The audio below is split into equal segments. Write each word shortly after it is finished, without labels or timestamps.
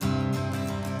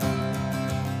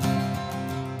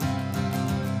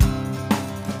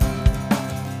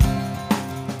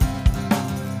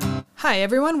Hi,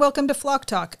 everyone. Welcome to Flock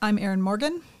Talk. I'm Erin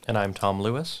Morgan. And I'm Tom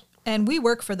Lewis. And we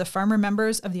work for the farmer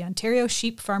members of the Ontario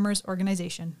Sheep Farmers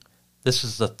Organization. This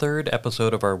is the third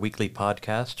episode of our weekly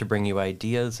podcast to bring you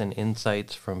ideas and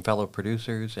insights from fellow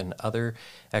producers and other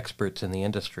experts in the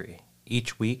industry.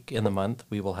 Each week in the month,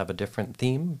 we will have a different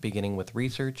theme, beginning with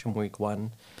research in week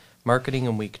 1, marketing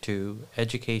in week 2,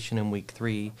 education in week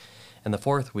 3, and the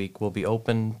fourth week will be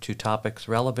open to topics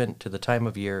relevant to the time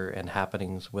of year and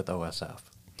happenings with OSF.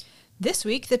 This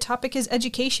week, the topic is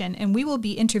education, and we will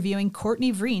be interviewing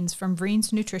Courtney Vriens from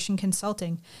Vriens Nutritional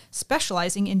Consulting,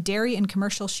 specializing in dairy and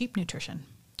commercial sheep nutrition.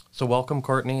 So welcome,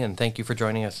 Courtney, and thank you for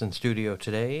joining us in studio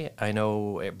today. I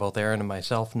know both Erin and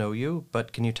myself know you,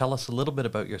 but can you tell us a little bit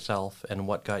about yourself and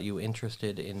what got you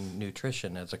interested in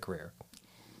nutrition as a career?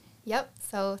 Yep,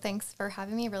 so thanks for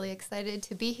having me. Really excited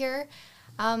to be here.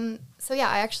 I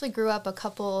actually grew up a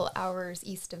couple hours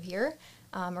east of here.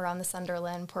 Around the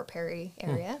Sunderland, Port Perry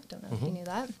area. Don't know if you knew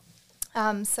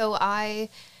that. So I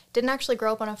didn't actually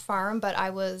grow up on a farm, but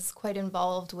I was quite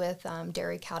involved with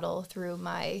dairy cattle through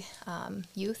my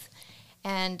youth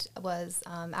and was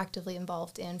actively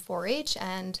involved in 4-H.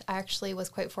 And I actually was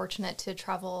quite fortunate to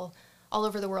travel all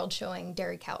over the world showing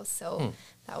dairy cows. So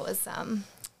that was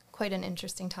quite an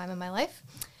interesting time in my life.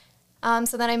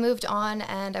 So then I moved on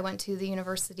and I went to the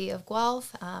University of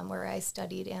Guelph where I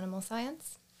studied animal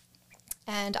science.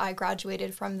 And I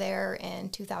graduated from there in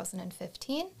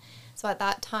 2015. So at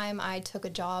that time, I took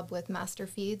a job with Master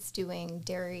Feeds doing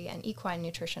dairy and equine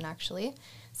nutrition, actually.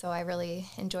 So I really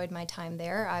enjoyed my time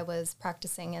there. I was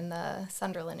practicing in the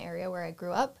Sunderland area where I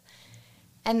grew up.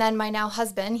 And then my now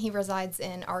husband, he resides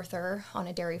in Arthur on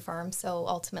a dairy farm. So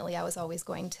ultimately, I was always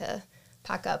going to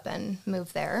pack up and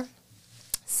move there.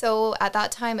 So at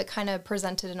that time, it kind of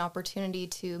presented an opportunity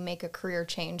to make a career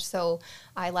change. So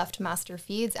I left Master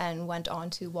Feeds and went on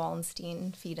to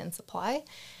Wallenstein Feed and Supply.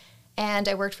 And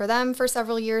I worked for them for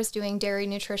several years doing dairy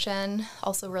nutrition.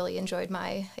 Also really enjoyed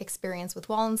my experience with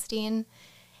Wallenstein.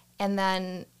 And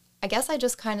then I guess I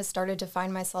just kind of started to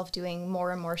find myself doing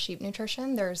more and more sheep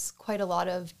nutrition. There's quite a lot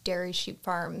of dairy sheep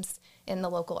farms in the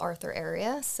local Arthur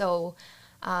area. So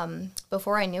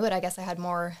before I knew it, I guess I had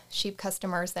more sheep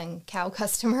customers than cow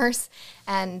customers.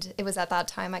 And it was at that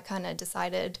time I kind of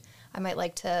decided I might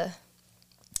like to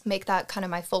make that kind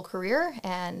of my full career.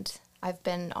 And I've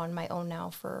been on my own now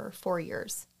for 4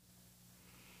 years.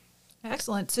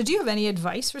 Excellent. So do you have any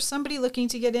advice for somebody looking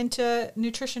to get into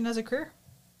nutrition as a career?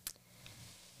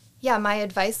 Yeah, my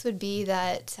advice would be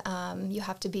that you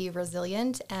have to be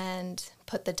resilient and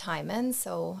put the time in.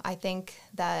 So I think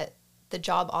that the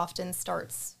job often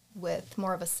starts with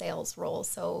more of a sales role.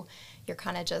 So you're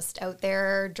kind of just out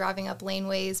there driving up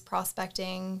laneways,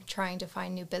 prospecting, trying to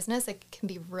find new business. It can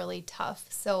be really tough.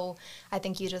 So I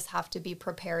think you just have to be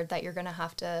prepared that you're going to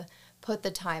have to put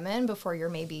the time in before you're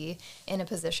maybe in a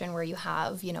position where you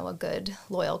have, a good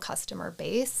loyal customer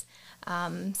base.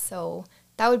 So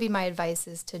that would be my advice,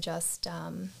 is to just,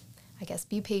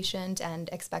 be patient and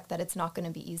expect that it's not going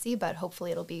to be easy, but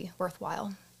hopefully it'll be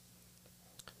worthwhile.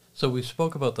 So we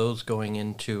spoke about those going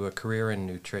into a career in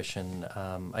nutrition.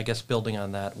 I guess building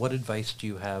on that, what advice do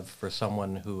you have for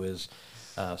someone who is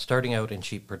starting out in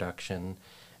sheep production,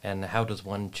 and how does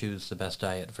one choose the best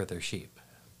diet for their sheep?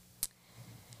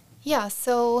 Yeah,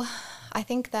 so I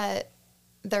think that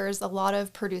there's a lot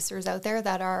of producers out there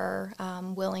that are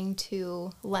willing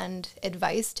to lend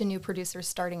advice to new producers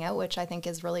starting out, which I think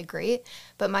is really great.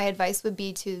 But my advice would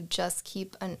be to just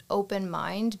keep an open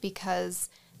mind, because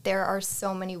there are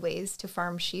so many ways to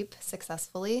farm sheep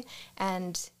successfully,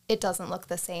 and it doesn't look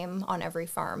the same on every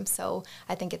farm. So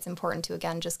I think it's important to,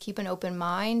 again, just keep an open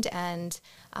mind and,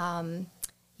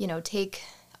 take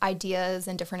ideas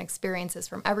and different experiences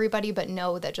from everybody, but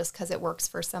know that just because it works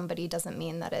for somebody doesn't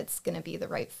mean that it's going to be the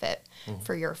right fit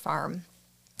for your farm.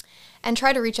 And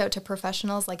try to reach out to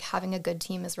professionals. Like, having a good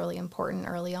team is really important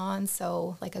early on.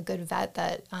 So like a good vet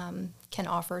that can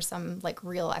offer some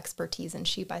real expertise in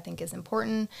sheep, I think is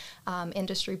important.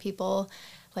 Industry people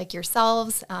like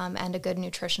yourselves, and a good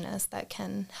nutritionist that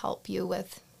can help you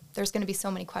with, there's going to be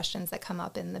so many questions that come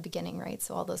up in the beginning, right?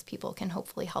 So all those people can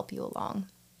hopefully help you along.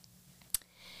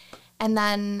 And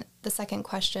then the second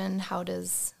question, how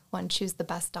does one choose the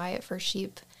best diet for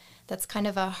sheep? That's kind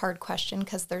of a hard question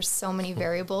because there's so many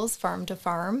variables farm to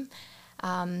farm.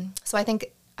 So I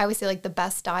think I always say the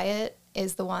best diet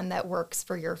is the one that works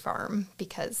for your farm,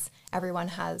 because everyone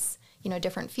has,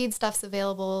 different feedstuffs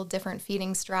available, different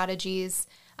feeding strategies,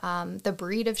 the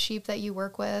breed of sheep that you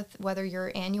work with, whether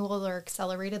you're annual or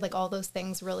accelerated, all those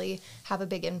things really have a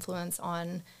big influence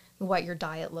on what your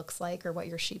diet looks like, or what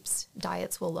your sheep's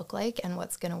diets will look like, and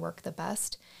what's going to work the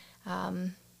best.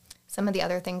 Some of the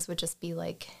other things would just be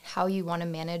like how you want to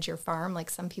manage your farm. Like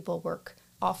some people work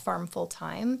off farm full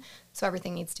time, so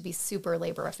everything needs to be super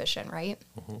labor efficient, right?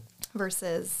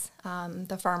 Versus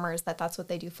the farmers that's what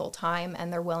they do full time,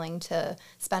 and they're willing to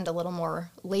spend a little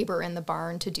more labor in the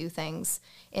barn to do things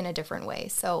in a different way.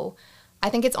 So I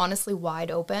think it's honestly wide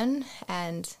open,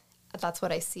 and that's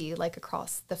what I see like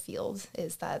across the field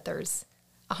is that there's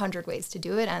 100 ways to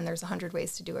do it, and there's 100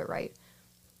 ways to do it right.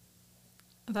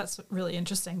 That's really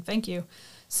interesting. Thank you.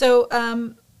 So,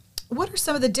 what are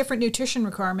some of the different nutrition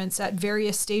requirements at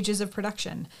various stages of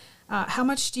production? How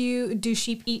much do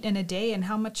sheep eat in a day, and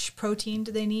how much protein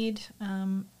do they need,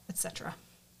 etc.?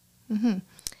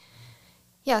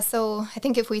 Yeah, so I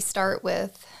think if we start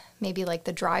with maybe like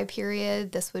the dry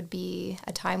period, this would be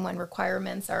a time when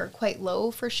requirements are quite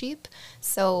low for sheep.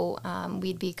 So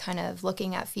we'd be kind of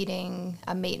looking at feeding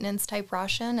a maintenance type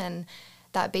ration, and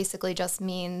that basically just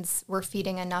means we're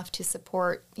feeding enough to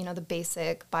support, the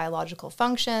basic biological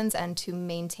functions and to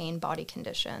maintain body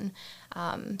condition.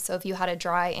 So if you had a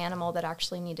dry animal that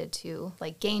actually needed to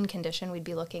like gain condition, we'd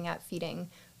be looking at feeding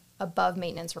above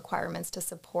maintenance requirements to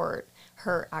support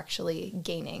her actually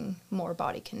gaining more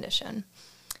body condition.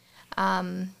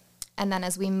 And then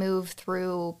as we move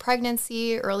through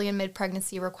pregnancy, early and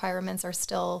mid-pregnancy requirements are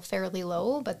still fairly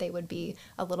low, but they would be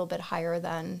a little bit higher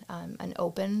than an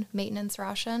open maintenance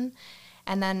ration.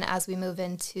 And then as we move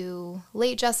into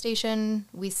late gestation,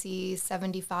 we see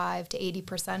 75 to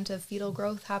 80% of fetal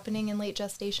growth happening in late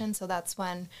gestation. So that's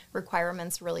when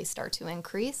requirements really start to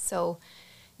increase. So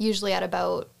usually at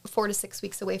about 4 to 6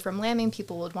 weeks away from lambing,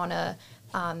 people would want to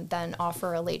then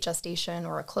offer a late gestation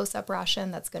or a close-up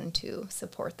ration that's going to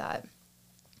support that.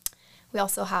 We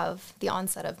also have the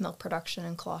onset of milk production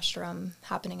and colostrum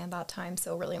happening at that time,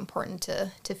 so really important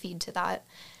to feed to that.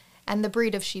 And the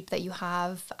breed of sheep that you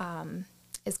have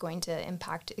is going to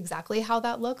impact exactly how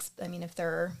that looks. I mean, if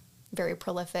they're very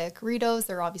prolific Ritos,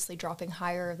 they're obviously dropping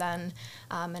higher than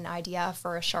an IDF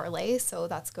or a Charolais, so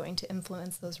that's going to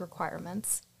influence those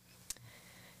requirements.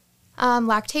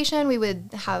 Lactation, we would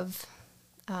have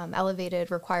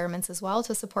elevated requirements as well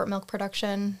to support milk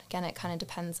production. Again, it kind of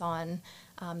depends on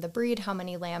the breed, how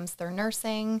many lambs they're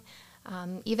nursing.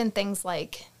 Even things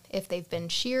like if they've been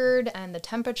sheared, and the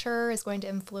temperature is going to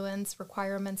influence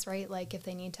requirements, right? Like if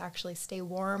they need to actually stay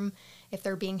warm, if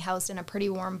they're being housed in a pretty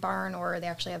warm barn, or they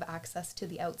actually have access to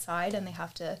the outside and they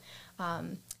have to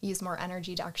use more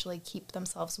energy to actually keep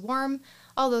themselves warm.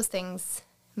 All those things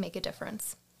make a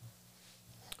difference.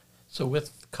 So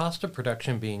with cost of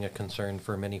production being a concern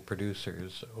for many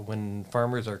producers, when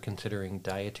farmers are considering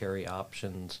dietary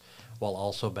options while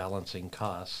also balancing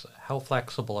costs, how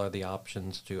flexible are the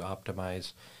options to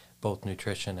optimize both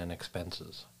nutrition and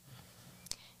expenses?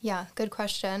 Yeah, good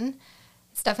question.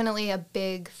 It's definitely a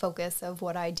big focus of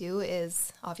what I do.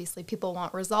 Is obviously people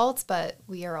want results, but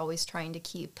we are always trying to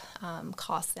keep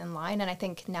costs in line. And I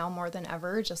think now more than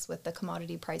ever, just with the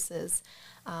commodity prices,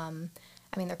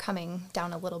 I mean, they're coming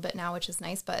down a little bit now, which is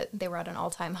nice, but they were at an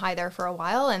all-time high there for a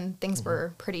while, and things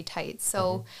were pretty tight.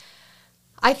 So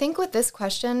I think with this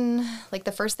question, like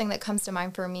the first thing that comes to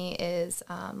mind for me is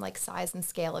like size and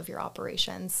scale of your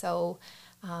operation. So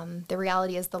the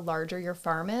reality is the larger your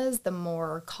farm is, the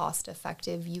more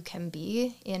cost-effective you can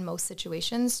be in most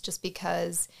situations, just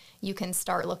because you can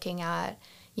start looking at,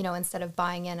 instead of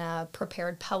buying in a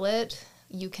prepared pellet,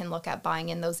 you can look at buying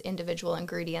in those individual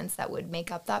ingredients that would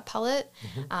make up that pellet,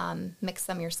 mix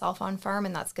them yourself on farm,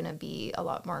 and that's going to be a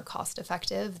lot more cost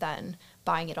effective than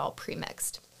buying it all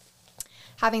pre-mixed.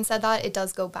 Having said that, it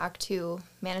does go back to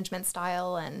management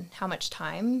style and how much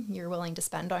time you're willing to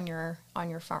spend on your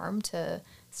farm to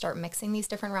start mixing these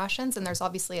different rations, and there's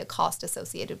obviously a cost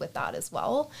associated with that as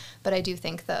well, but I do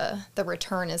think the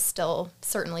return is still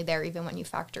certainly there even when you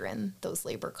factor in those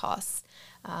labor costs.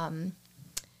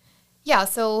 Yeah,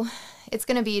 so it's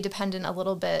going to be dependent a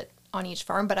little bit on each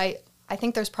farm, but I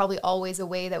think there's probably always a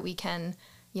way that we can,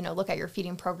 look at your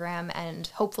feeding program and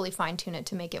hopefully fine tune it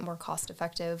to make it more cost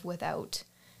effective without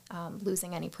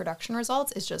losing any production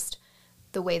results. It's just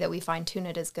the way that we fine tune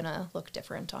it is going to look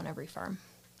different on every farm.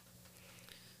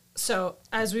 So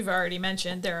as we've already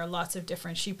mentioned, there are lots of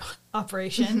different sheep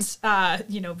operations,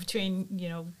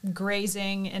 between,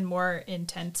 grazing and more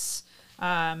intense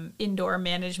indoor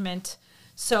management.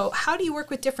 So how do you work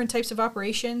with different types of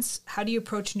operations? How do you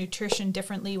approach nutrition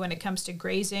differently when it comes to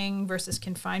grazing versus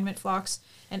confinement flocks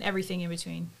and everything in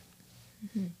between?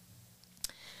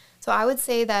 So I would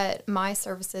say that my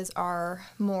services are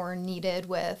more needed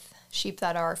with sheep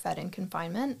that are fed in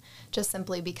confinement, just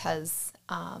simply because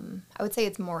I would say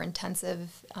it's more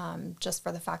intensive, just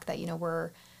for the fact that,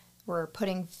 we're we're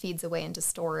putting feeds away into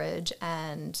storage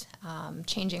and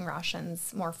changing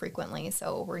rations more frequently.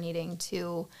 So we're needing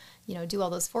to, do all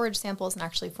those forage samples and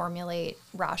actually formulate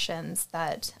rations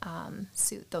that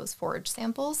suit those forage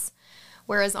samples.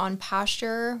 Whereas on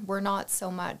pasture, we're not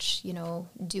so much,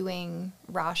 doing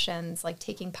rations, like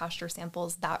taking pasture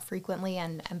samples that frequently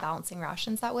and balancing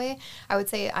rations that way. I would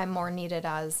say I'm more needed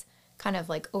as kind of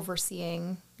like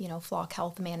overseeing, flock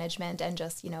health management and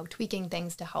just, tweaking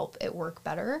things to help it work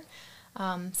better.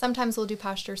 Sometimes we'll do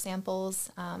pasture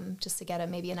samples just to get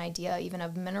maybe an idea even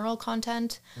of mineral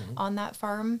content on that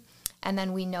farm. And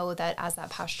then we know that as that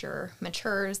pasture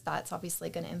matures, that's obviously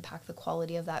going to impact the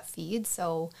quality of that feed.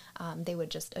 So they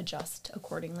would just adjust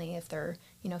accordingly if they're,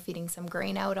 feeding some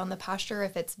grain out on the pasture.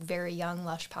 If it's very young,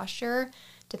 lush pasture,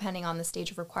 depending on the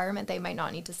stage of requirement, they might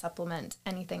not need to supplement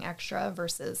anything extra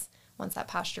versus once that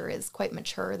pasture is quite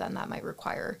mature, then that might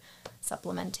require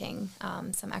supplementing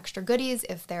some extra goodies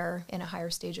if they're in a higher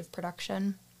stage of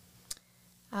production.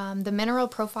 The mineral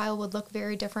profile would look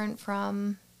very different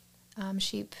from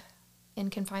sheep in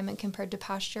confinement compared to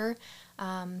pasture.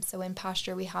 So in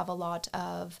pasture, we have a lot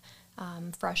of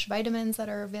fresh vitamins that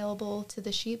are available to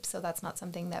the sheep. So that's not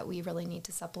something that we really need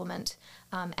to supplement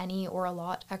any or a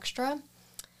lot extra.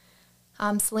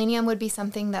 Selenium would be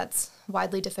something that's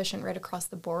widely deficient right across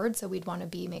the board. So we'd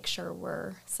want to make sure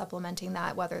we're supplementing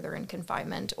that, whether they're in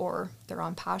confinement or they're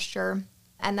on pasture.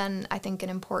 And then I think an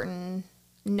important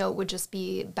note would just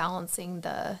be balancing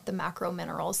the macro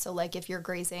minerals. So like if you're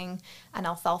grazing an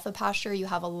alfalfa pasture, you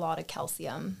have a lot of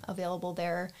calcium available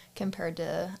there compared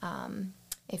to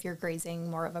if you're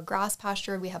grazing more of a grass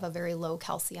pasture, we have a very low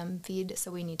calcium feed.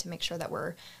 So we need to make sure that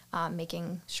we're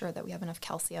making sure that we have enough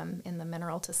calcium in the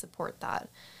mineral to support that.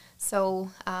 So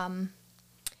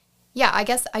I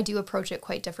guess I do approach it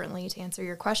quite differently to answer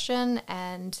your question.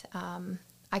 And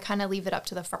I kind of leave it up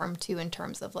to the farm too in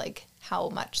terms of like how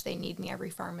much they need me. Every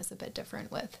farm is a bit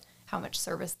different with how much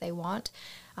service they want.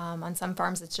 On some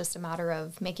farms, it's just a matter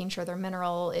of making sure their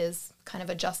mineral is kind of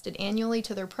adjusted annually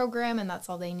to their program, and that's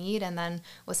all they need. And then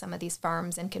with some of these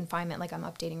farms in confinement, like I'm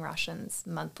updating rations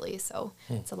monthly, so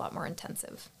it's a lot more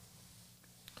intensive.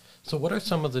 So what are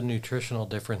some of the nutritional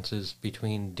differences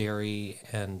between dairy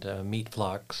and meat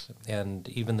flocks, and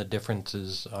even the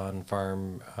differences on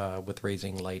farm with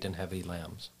raising light and heavy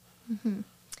lambs? Mm-hmm.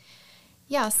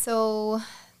 Yeah, so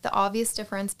the obvious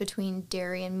difference between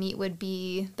dairy and meat would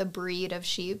be the breed of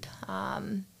sheep.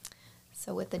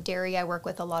 So with the dairy, I work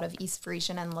with a lot of East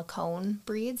Frisian and Lacone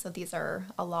breeds. So these are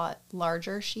a lot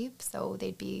larger sheep. So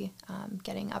they'd be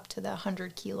getting up to the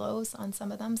 100 kilos on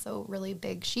some of them. So really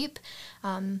big sheep.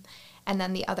 And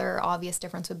then the other obvious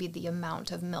difference would be the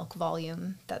amount of milk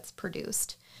volume that's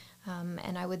produced.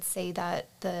 And I would say that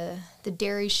the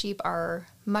dairy sheep are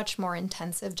much more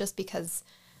intensive just because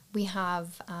we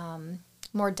have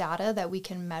more data that we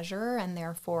can measure, and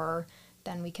therefore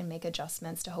then we can make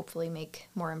adjustments to hopefully make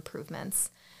more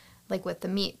improvements. Like with the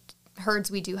meat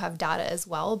herds, we do have data as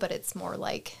well, but it's more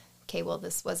like, okay, well,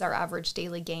 this was our average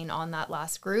daily gain on that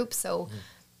last group. So,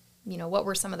 what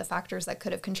were some of the factors that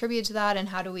could have contributed to that, and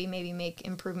how do we maybe make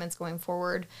improvements going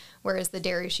forward? Whereas the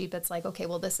dairy sheep, it's like, okay,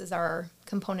 well, this is our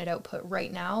component output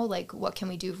right now. Like, what can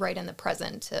we do right in the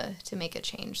present to make a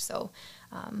change? So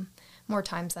more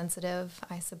time sensitive,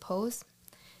 I suppose.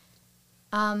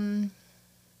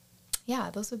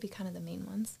 Those would be kind of the main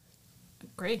ones.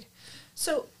 Great.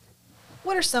 So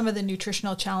what are some of the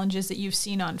nutritional challenges that you've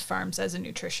seen on farms as a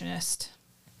nutritionist?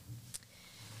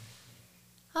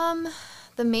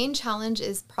 The main challenge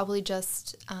is probably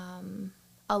just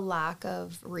a lack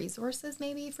of resources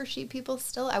maybe for sheep people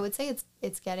still. I would say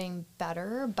it's getting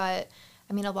better, but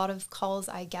I mean, a lot of calls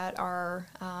I get are,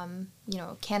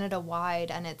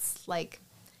 Canada-wide, and it's like,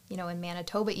 in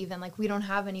Manitoba even, like, we don't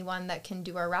have anyone that can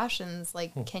do our rations.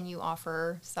 Like, can you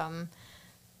offer some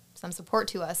support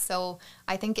to us? So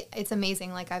I think it's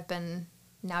amazing. Like, I've been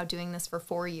now doing this for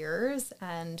 4 years,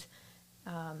 and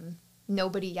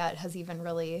nobody yet has even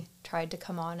really tried to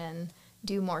come on and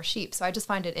do more sheep. So I just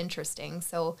find it interesting.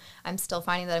 So I'm still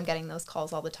finding that I'm getting those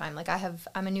calls all the time. Like,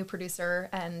 I'm a new producer,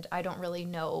 and I don't really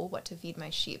know what to feed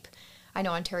my sheep. I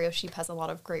know Ontario Sheep has a lot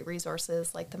of great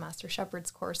resources, like the Master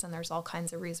Shepherd's course, and there's all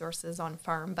kinds of resources on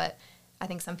farm, but I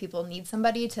think some people need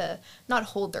somebody to not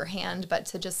hold their hand, but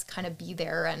to just kind of be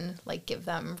there and like give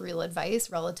them real advice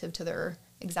relative to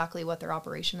exactly what their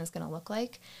operation is going to look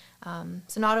like.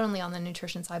 So not only on the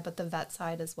nutrition side, but the vet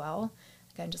side as well.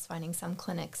 Again, just finding some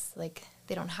clinics, like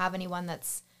they don't have anyone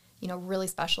that's, really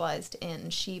specialized in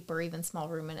sheep or even small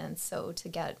ruminants. So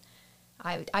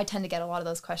I tend to get a lot of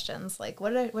those questions, like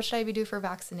what should I be doing for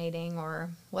vaccinating, or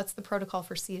what's the protocol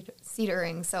for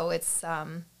seedering? So it's,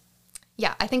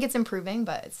 yeah, I think it's improving,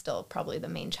 but it's still probably the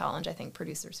main challenge I think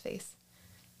producers face.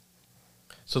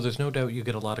 So there's no doubt you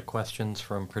get a lot of questions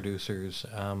from producers,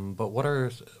 but what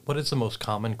is the most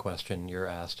common question you're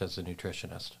asked as a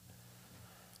nutritionist?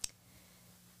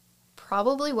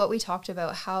 Probably what we talked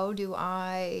about. How do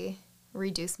I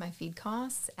reduce my feed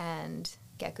costs and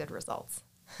get good results?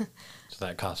 So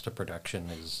that cost of production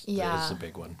is the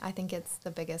big one. I think it's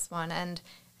the biggest one. And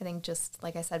I think just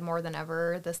like I said, more than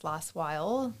ever this last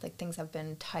while, like things have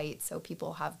been tight. So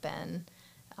people have been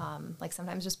like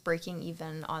sometimes just breaking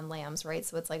even on lambs, right?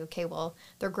 So it's like, okay, well,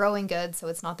 they're growing good. So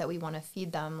it's not that we want to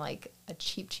feed them like a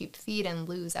cheap feed and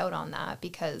lose out on that,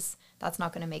 because that's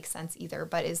not going to make sense either.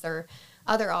 But is there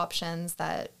other options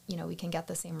that, we can get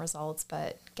the same results,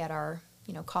 but get our,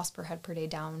 cost per head per day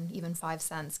down, even 5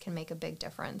 cents can make a big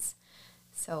difference.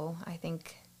 So I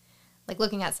think like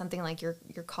looking at something like your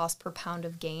cost per pound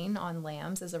of gain on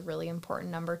lambs is a really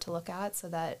important number to look at, so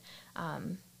that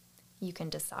you can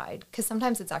decide. Because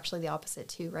sometimes it's actually the opposite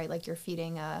too, right? Like you're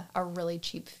feeding a really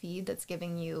cheap feed that's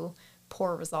giving you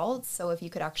poor results. So if you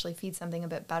could actually feed something a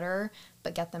bit better,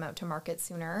 but get them out to market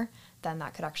sooner, then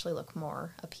that could actually look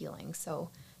more appealing. So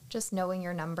just knowing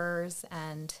your numbers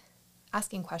and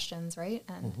asking questions, right?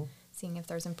 And seeing if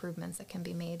there's improvements that can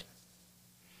be made.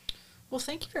 Well,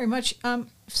 thank you very much. If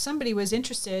somebody was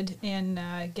interested in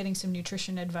getting some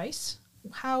nutrition advice,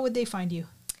 how would they find you?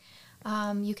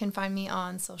 You can find me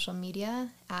on social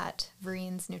media at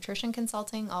Vriens Nutrition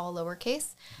Consulting, all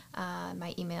lowercase.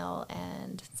 My email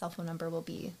and cell phone number will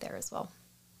be there as well.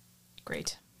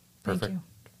 Great. Perfect. Thank you.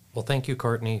 Well, thank you,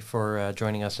 Courtney, for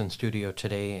joining us in studio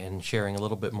today and sharing a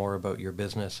little bit more about your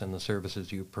business and the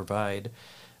services you provide.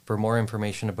 For more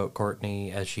information about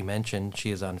Courtney, as she mentioned,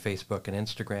 she is on Facebook and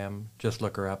Instagram. Just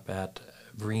look her up at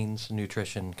Vriens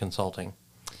Nutrition Consulting.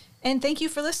 And thank you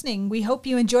for listening. We hope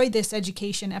you enjoyed this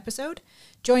education episode.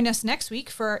 Join us next week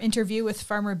for our interview with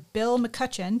farmer Bill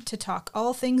McCutcheon to talk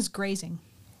all things grazing.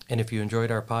 And if you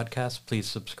enjoyed our podcast, please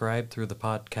subscribe through the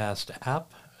podcast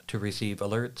app to receive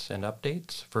alerts and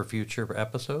updates for future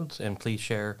episodes. And please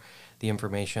share the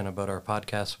information about our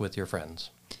podcast with your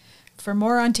friends. For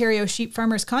more Ontario Sheep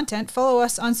Farmers content, follow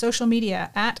us on social media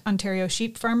at Ontario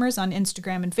Sheep Farmers on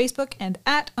Instagram and Facebook, and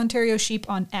at Ontario Sheep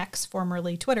on X,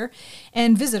 formerly Twitter,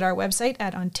 and visit our website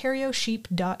at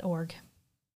ontariosheep.org.